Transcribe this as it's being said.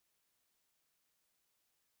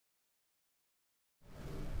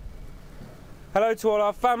Hello to all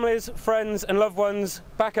our families, friends and loved ones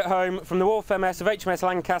back at home from the Wharf MS of HMS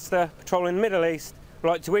Lancaster, patrolling the Middle East. We'd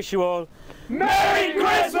like to wish you all Merry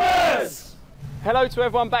Christmas! Hello to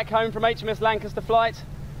everyone back home from HMS Lancaster flight.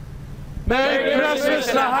 Merry Christmas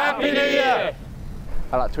and a Happy New Year!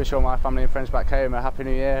 I'd like to wish all my family and friends back home a Happy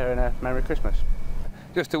New Year and a Merry Christmas.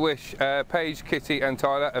 Just to wish Paige, Kitty and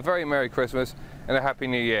Tyler a very Merry Christmas and a Happy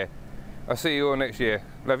New Year. I'll see you all next year.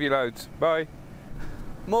 Love you loads. Bye.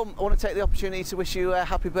 Mum, I want to take the opportunity to wish you a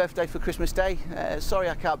happy birthday for Christmas Day. Sorry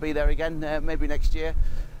I can't be there again, maybe next year.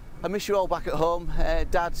 I miss you all back at home.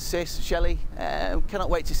 Dad, Sis, Shelley,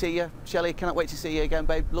 cannot wait to see you. Shelley, cannot wait to see you again,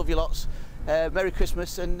 babe. Love you lots. Merry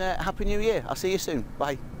Christmas and Happy New Year. I'll see you soon.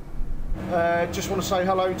 Bye. Just want to say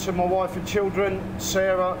hello to my wife and children,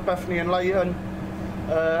 Sarah, Bethany and Leighton.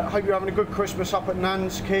 Hope you're having a good Christmas up at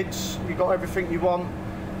Nan's, kids. You got everything you want.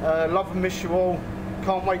 Love and miss you all.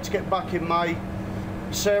 Can't wait to get back in May.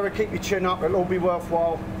 Sarah, keep your chin up, it'll all be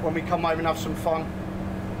worthwhile when we come home and have some fun.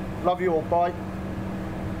 Love you all, bye.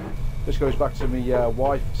 This goes back to my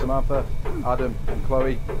wife, Samantha, Adam and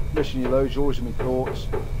Chloe. Wishing you loads, you're always in my thoughts.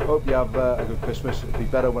 Hope you have a good Christmas, it'll be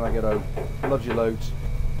better when I get home. Love you loads,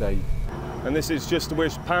 Dave. And this is just to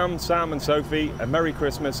wish Pam, Sam and Sophie a Merry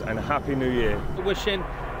Christmas and a Happy New Year. Wishing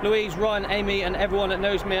Louise, Ryan, Amy and everyone that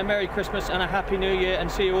knows me a Merry Christmas and a Happy New Year,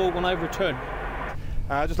 and see you all when I return.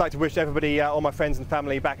 I'd just like to wish everybody, all my friends and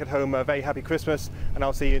family back at home a very happy Christmas, and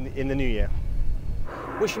I'll see you in the new year.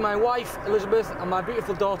 Wishing my wife Elizabeth and my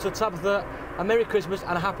beautiful daughter Tabitha a Merry Christmas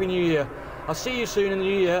and a Happy New Year. I'll see you soon in the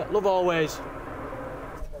new year. Love always.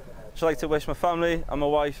 I'd like to wish my family and my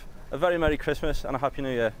wife a very Merry Christmas and a Happy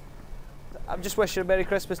New Year. I'm just wishing a Merry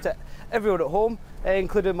Christmas to everyone at home,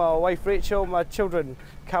 including my wife Rachel, my children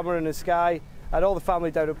Cameron and Sky, and all the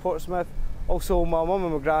family down in Portsmouth. Also my mum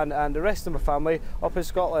and my gran and the rest of my family up in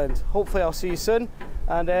Scotland. Hopefully I'll see you soon,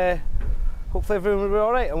 and hopefully everyone will be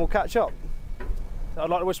alright and we'll catch up. I'd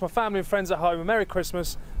like to wish my family and friends at home a Merry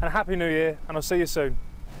Christmas and a Happy New Year, and I'll see you soon.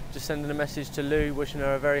 Just sending a message to Lou, wishing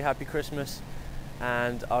her a very happy Christmas,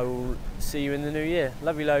 and I will see you in the new year.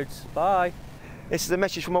 Love you loads. Bye. This is a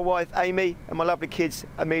message from my wife Amy and my lovely kids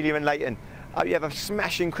Amelia and Leighton. I hope you have a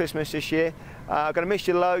smashing Christmas this year. I'm going to miss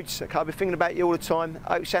you loads. I'll be thinking about you all the time.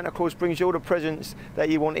 I hope Santa Claus brings you all the presents that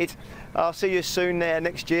you wanted. I'll see you soon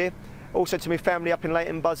next year. Also to my family up in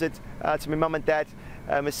Leighton Buzzard, to my mum and dad,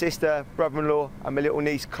 my sister, brother-in-law and my little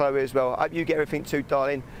niece Chloe as well. I hope you get everything too,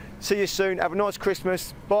 darling. See you soon. Have a nice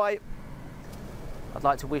Christmas. Bye. I'd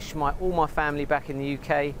like to wish all my family back in the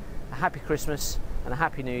UK a happy Christmas and a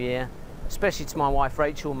Happy New Year, especially to my wife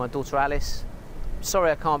Rachel and my daughter Alice.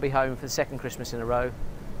 Sorry I can't be home for the second Christmas in a row.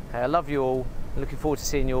 Okay, I love you all. Looking forward to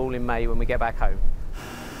seeing you all in May when we get back home.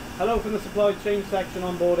 Hello from the supply chain section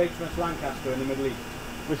on board HMS Lancaster in the Middle East.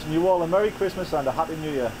 Wishing you all a Merry Christmas and a Happy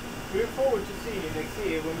New Year. We look forward to seeing you next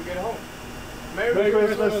year when we get home. Merry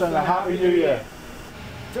Christmas and a Happy New Year.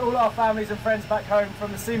 To all our families and friends back home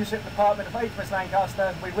from the Seamanship Department of HMS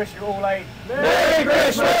Lancaster, we wish you all a Merry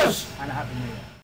Christmas and a Happy New Year.